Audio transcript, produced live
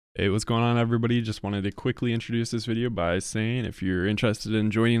Hey, what's going on, everybody? Just wanted to quickly introduce this video by saying if you're interested in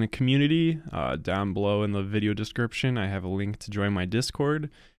joining the community, down below in the video description, I have a link to join my Discord.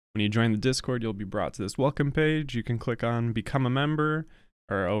 When you join the Discord, you'll be brought to this welcome page. You can click on Become a Member,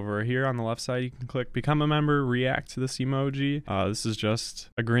 or over here on the left side, you can click Become a Member, react to this emoji. This is just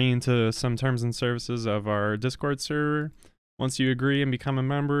agreeing to some terms and services of our Discord server. Once you agree and become a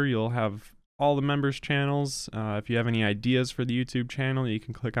member, you'll have all the members channels. If you have any ideas for the YouTube channel, you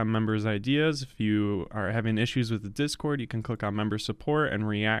can click on members ideas. If you are having issues with the Discord, you can click on member support and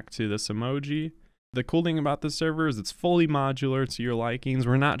react to this emoji. The cool thing about this server is it's fully modular to your likings.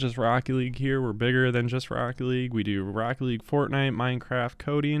 We're not just Rocket League here, we're bigger than just Rocket League. We do Rocket League, Fortnite, Minecraft,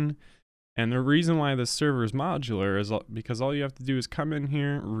 coding. And the reason why this server is modular is because all you have to do is come in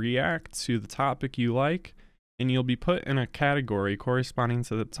here, react to the topic you like, and you'll be put in a category corresponding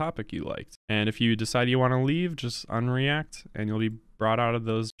to the topic you liked. And if you decide you want to leave, just unreact and you'll be brought out of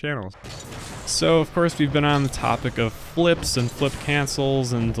those channels. So of course we've been on the topic of flips and flip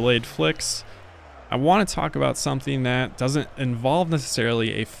cancels and delayed flicks. I want to talk about something that doesn't involve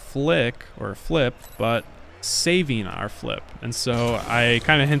necessarily a flick or a flip, but saving our flip. And so I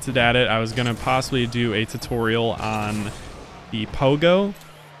kind of hinted at it. I was going to possibly do a tutorial on the pogo.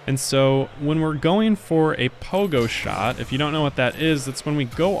 And so when we're going for a pogo shot, if you don't know what that is, it's when we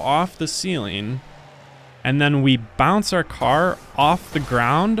go off the ceiling and then we bounce our car off the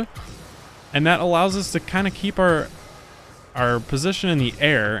ground, and that allows us to kind of keep our position in the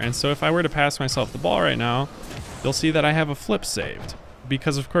air. And so if I were to pass myself the ball right now, you'll see that I have a flip saved,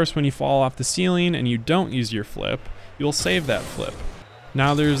 because of course when you fall off the ceiling and you don't use your flip, you'll save that flip.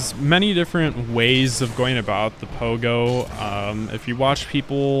 Now there's many different ways of going about the pogo. If you watch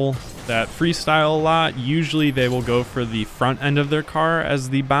people that freestyle a lot, usually they will go for the front end of their car as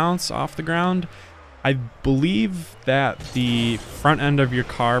the bounce off the ground. I believe that the front end of your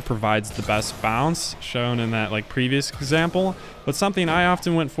car provides the best bounce, shown in that previous example. But something I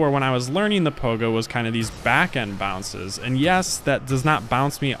often went for when I was learning the pogo was kind of these back end bounces. And yes, that does not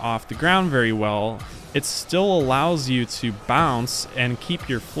bounce me off the ground very well. It still allows you to bounce and keep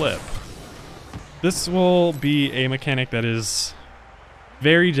your flip. This will be a mechanic that is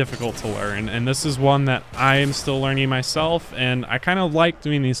very difficult to learn, and this is one that I am still learning myself, and I kind of like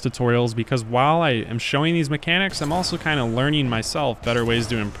doing these tutorials because while I am showing these mechanics, I'm also kind of learning myself better ways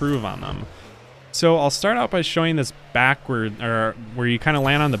to improve on them. So I'll start out by showing this backward, or where you kind of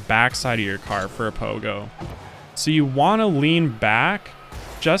land on the back side of your car for a pogo. So you want to lean back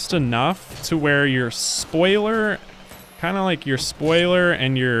just enough to where your spoiler, kind of like your spoiler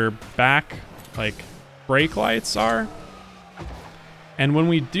and your back brake lights are. And when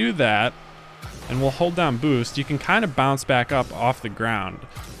we do that, and we'll hold down boost, you can kind of bounce back up off the ground.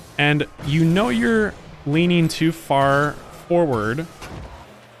 And you know you're leaning too far forward,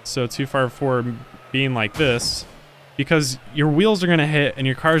 so too far forward being like this, because your wheels are going to hit and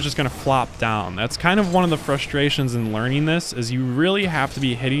your car is just going to flop down. That's kind of one of the frustrations in learning this, is you really have to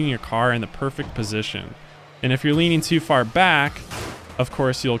be hitting your car in the perfect position. And if you're leaning too far back, of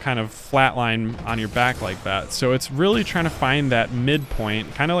course you'll kind of flatline on your back like that. So it's really trying to find that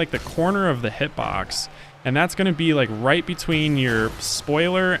midpoint, kind of like the corner of the hitbox, and that's going to be right between your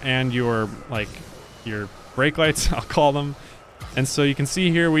spoiler and your brake lights, I'll call them. And so you can see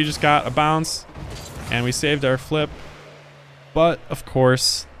here we just got a bounce and we saved our flip. But of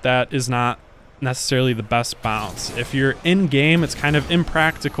course that is not necessarily the best bounce. If you're in game, it's kind of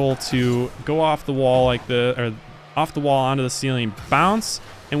impractical to go off the wall off the wall onto the ceiling, bounce,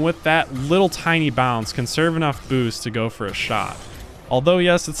 and with that little tiny bounce conserve enough boost to go for a shot. Although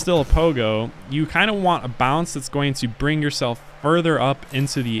yes, it's still a pogo, you kind of want a bounce that's going to bring yourself further up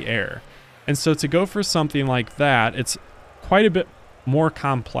into the air. And so to go for something like that, it's quite a bit more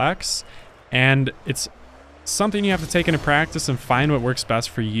complex, and it's something you have to take into practice and find what works best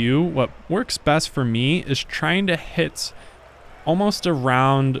for you. What works best for me is trying to hit almost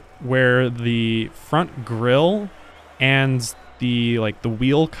around where the front grille and the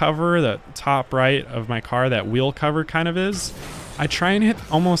wheel cover, the top right of my car, that wheel cover kind of is. I try and hit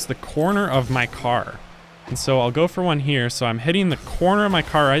almost the corner of my car. And so I'll go for one here. So I'm hitting the corner of my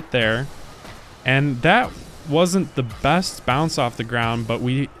car right there. And that wasn't the best bounce off the ground, but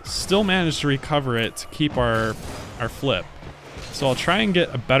we still managed to recover it to keep our flip. So I'll try and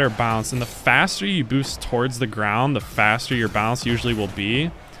get a better bounce, and the faster you boost towards the ground, the faster your bounce usually will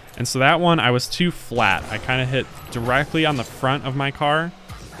be. And so that one, I was too flat. I kind of hit directly on the front of my car.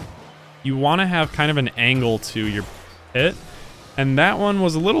 You want to have kind of an angle to your hit, and that one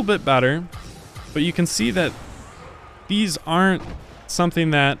was a little bit better, but you can see that these aren't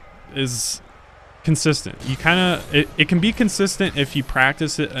something that is consistent. You kind of, it can be consistent if you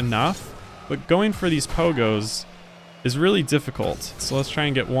practice it enough, but going for these pogos is really difficult. So let's try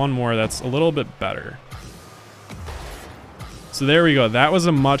and get one more that's a little bit better. So there we go. That was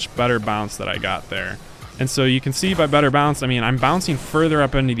a much better bounce that I got there. And so you can see by better bounce, I mean, I'm bouncing further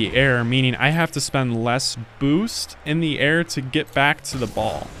up into the air, meaning I have to spend less boost in the air to get back to the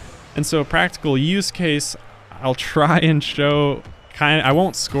ball. And so a practical use case, I'll try and show I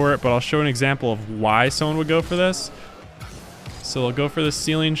won't score it, but I'll show an example of why someone would go for this. So they'll go for the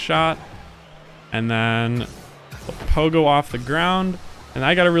ceiling shot and then they'll pogo off the ground. And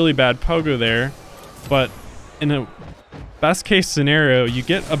I got a really bad pogo there, but in a best case scenario, you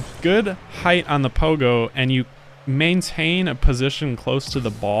get a good height on the pogo and you maintain a position close to the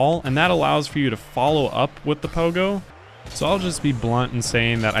ball, and that allows for you to follow up with the pogo. So I'll just be blunt in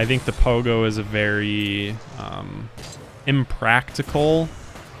saying that I think the pogo is a very impractical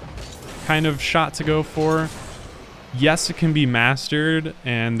kind of shot to go for. Yes, it can be mastered,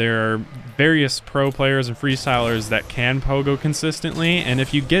 and there are various pro players and freestylers that can pogo consistently, and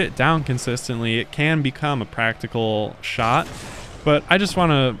if you get it down consistently, it can become a practical shot. But I just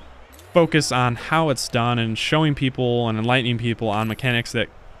want to focus on how it's done and showing people and enlightening people on mechanics that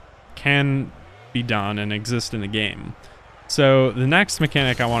can be done and exist in the game. So the next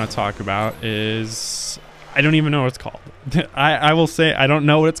mechanic I want to talk about is, I don't even know what it's called. I will say I don't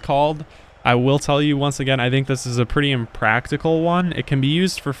know what it's called. I will tell you once again, I think this is a pretty impractical one. It can be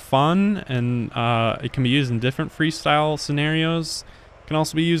used for fun, and it can be used in different freestyle scenarios. It can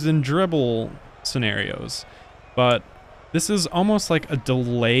also be used in dribble scenarios. But this is almost like a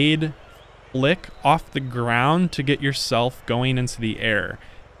delayed flick off the ground to get yourself going into the air.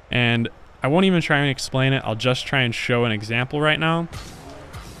 And I won't even try and explain it. I'll just try and show an example right now.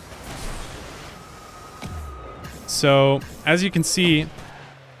 So as you can see,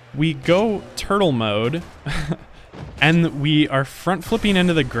 we go turtle mode and we are front flipping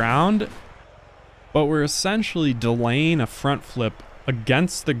into the ground, but we're essentially delaying a front flip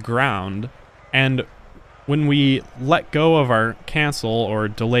against the ground. And when we let go of our cancel or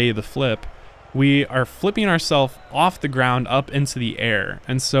delay the flip, we are flipping ourselves off the ground up into the air.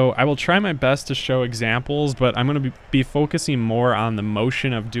 And so I will try my best to show examples, but I'm going to be focusing more on the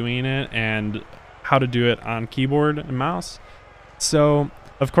motion of doing it and how to do it on keyboard and mouse. So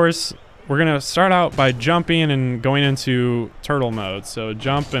of course, we're going to start out by jumping and going into turtle mode. So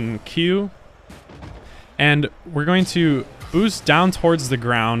jump and Q. And we're going to boost down towards the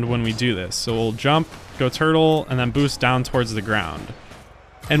ground when we do this. So we'll jump, go turtle, and then boost down towards the ground.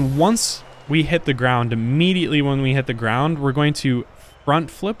 And once we hit the ground, immediately when we hit the ground, we're going to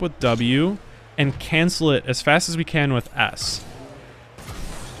front flip with W and cancel it as fast as we can with S.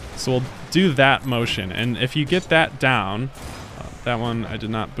 So we'll do that motion. And if you get that down, that one I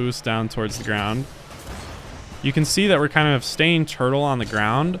did not boost down towards the ground, you can see that we're kind of staying turtle on the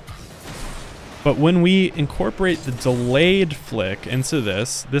ground. But when we incorporate the delayed flick into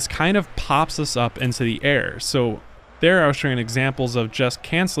this kind of pops us up into the air. So there I was showing examples of just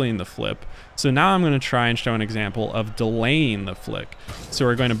canceling the flip. So now I'm going to try and show an example of delaying the flick. So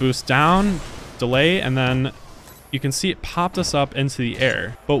we're going to boost down, delay, and then you can see it popped us up into the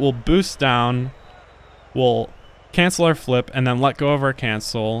air. But we'll boost down, we'll cancel our flip, and then let go of our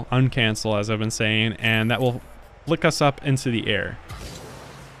cancel, uncancel as I've been saying, and that will flick us up into the air.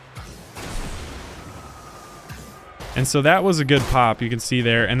 And so that was a good pop, you can see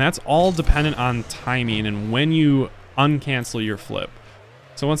there, and that's all dependent on timing and when you uncancel your flip.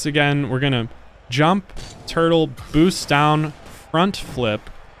 So once again, we're gonna jump, turtle, boost down, front flip,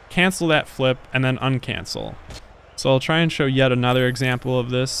 cancel that flip, and then uncancel. So I'll try and show yet another example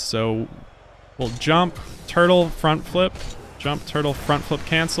of this. So we'll jump, turtle, front flip, jump, turtle, front flip,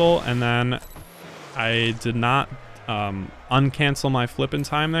 cancel, and then I did not uncancel my flip in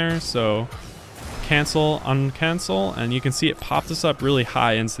time there, so cancel, uncancel, and you can see it popped us up really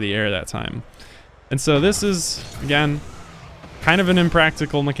high into the air that time. And so this is, again, kind of an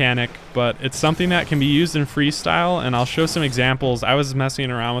impractical mechanic, but it's something that can be used in freestyle, and I'll show some examples. I was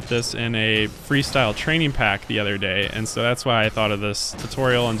messing around with this in a freestyle training pack the other day, and so that's why I thought of this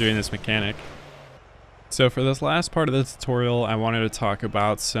tutorial and doing this mechanic. So for this last part of the tutorial, I wanted to talk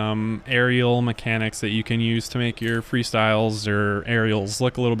about some aerial mechanics that you can use to make your freestyles or aerials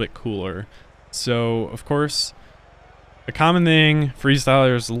look a little bit cooler. So, of course, a common thing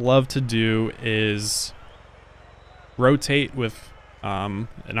freestylers love to do is rotate with,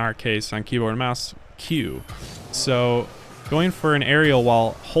 in our case, on keyboard and mouse, Q. So going for an aerial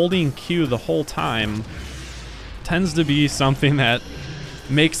while holding Q the whole time tends to be something that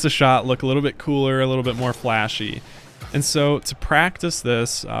makes the shot look a little bit cooler, a little bit more flashy. And so to practice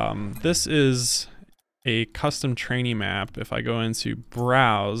this, this is a custom training map. If I go into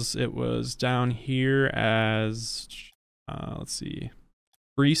browse, it was down here as, let's see,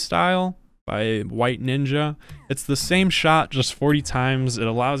 Freestyle by White Ninja. It's the same shot, just 40 times. It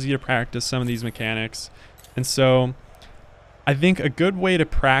allows you to practice some of these mechanics. And so I think a good way to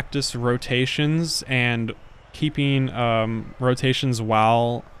practice rotations and keeping rotations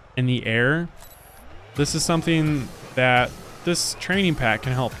while in the air, this is something that this training pack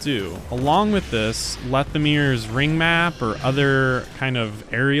can help do. Along with this, Let the Mirrors ring map or other kind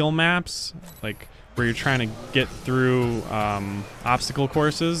of aerial maps, like where you're trying to get through obstacle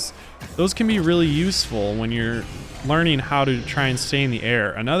courses, those can be really useful when you're learning how to try and stay in the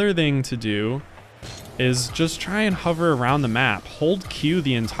air. Another thing to do is just try and hover around the map. Hold Q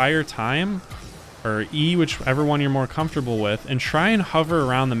the entire time, or E, whichever one you're more comfortable with, and try and hover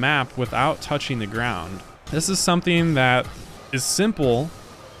around the map without touching the ground. This is something that is simple,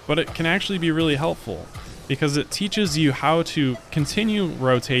 but it can actually be really helpful because it teaches you how to continue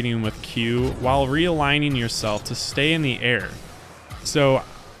rotating with Q while realigning yourself to stay in the air. So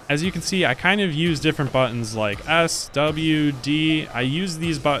as you can see, I kind of use different buttons like S, W, D. I use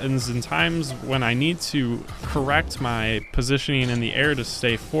these buttons in times when I need to correct my positioning in the air to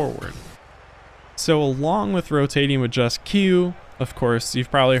stay forward. So along with rotating with just Q, of course,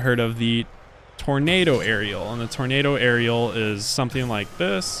 you've probably heard of the tornado aerial, and the tornado aerial is something like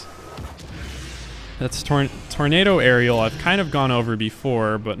this. That's tornado aerial. I've kind of gone over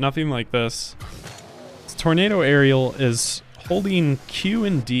before, but nothing like this. Tornado aerial is holding Q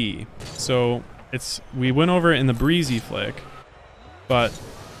and D. So we went over it in the breezy flick, but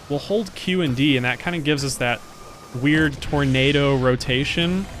we'll hold Q and D, and that kind of gives us that weird tornado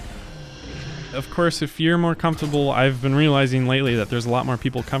rotation. Of course, if you're more comfortable, I've been realizing lately that there's a lot more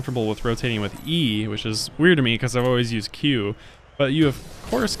people comfortable with rotating with E, which is weird to me because I've always used Q. But you, of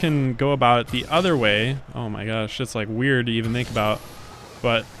course, can go about it the other way. Oh my gosh, it's like weird to even think about.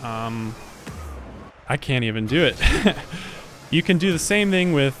 But I can't even do it. You can do the same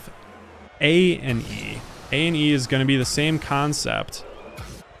thing with A and E. A and E is going to be the same concept.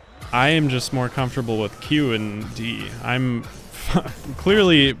 I am just more comfortable with Q and D. I'm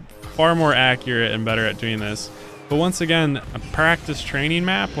clearly far more accurate and better at doing this. But once again, a practice training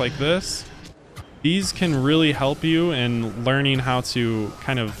map like this, these can really help you in learning how to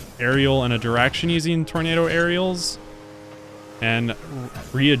kind of aerial in a direction using tornado aerials and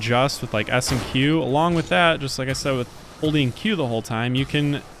readjust with like S and Q. Along with that, just like I said, with holding Q the whole time, you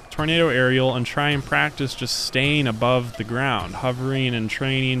can tornado aerial and try and practice just staying above the ground, hovering and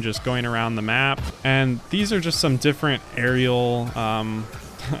training, just going around the map. And these are just some different aerial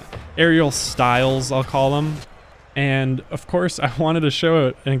aerial styles, I'll call them. And of course, I wanted to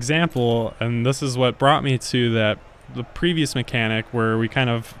show an example, and this is what brought me to the previous mechanic where we kind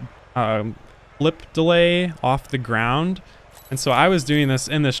of flip delay off the ground. And so I was doing this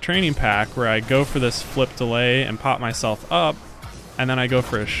in this training pack where I go for this flip delay and pop myself up, and then I go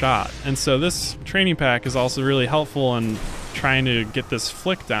for a shot. And so this training pack is also really helpful in trying to get this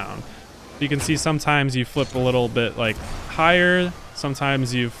flick down. You can see sometimes you flip a little bit like higher,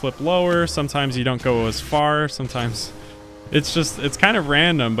 sometimes you flip lower, sometimes you don't go as far, sometimes it's kind of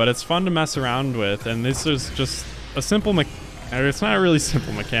random, but it's fun to mess around with. And this is just a simple it's not a really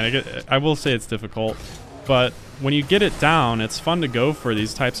simple mechanic. I will say it's difficult, but when you get it down, it's fun to go for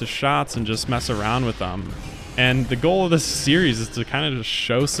these types of shots and just mess around with them. And the goal of this series is to kind of just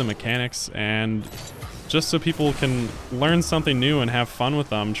show some mechanics, and just so people can learn something new and have fun with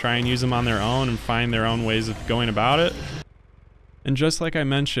them, try and use them on their own and find their own ways of going about it. And just like I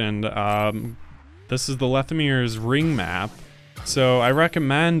mentioned, this is the Let the Mirrors ring map. So I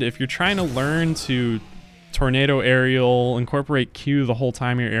recommend, if you're trying to learn to tornado aerial, incorporate Q the whole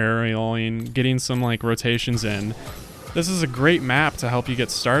time you're aerialing, getting some like rotations in, this is a great map to help you get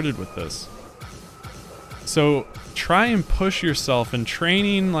started with this. So try and push yourself in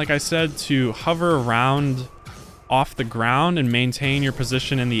training, like I said, to hover around off the ground and maintain your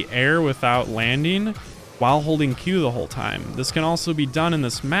position in the air without landing while holding Q the whole time. This can also be done in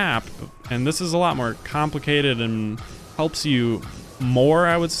this map, and this is a lot more complicated and helps you more,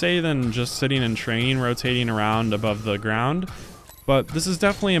 I would say, than just sitting and training, rotating around above the ground. But this is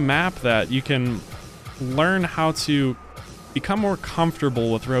definitely a map that you can learn how to become more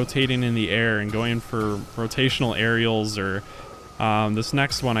comfortable with rotating in the air and going for rotational aerials, or this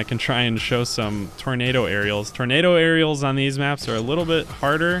next one I can try and show some tornado aerials. Tornado aerials on these maps are a little bit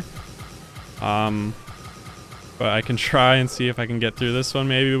harder, but I can try and see if I can get through this one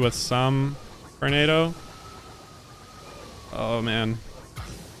maybe with some tornado. Oh man,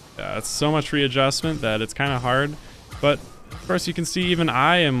 yeah, it's so much readjustment that it's kind of hard. But of course you can see even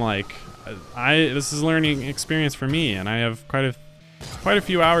I am like, this is a learning experience for me, and I have quite a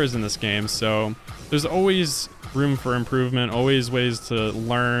few hours in this game, so there's always room for improvement, always ways to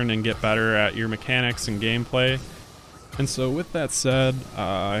learn and get better at your mechanics and gameplay. And so with that said,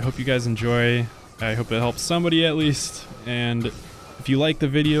 I hope you guys enjoy. I hope it helps somebody at least, and if you like the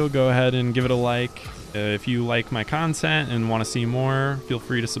video, go ahead and give it a like. If you like my content and want to see more, feel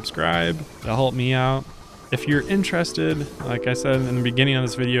free to subscribe. That'll help me out. If you're interested, like I said in the beginning of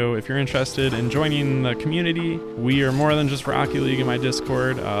this video, if you're interested in joining the community, we are more than just Rocket League in my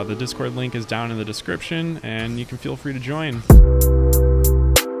Discord. The Discord link is down in the description, and you can feel free to join.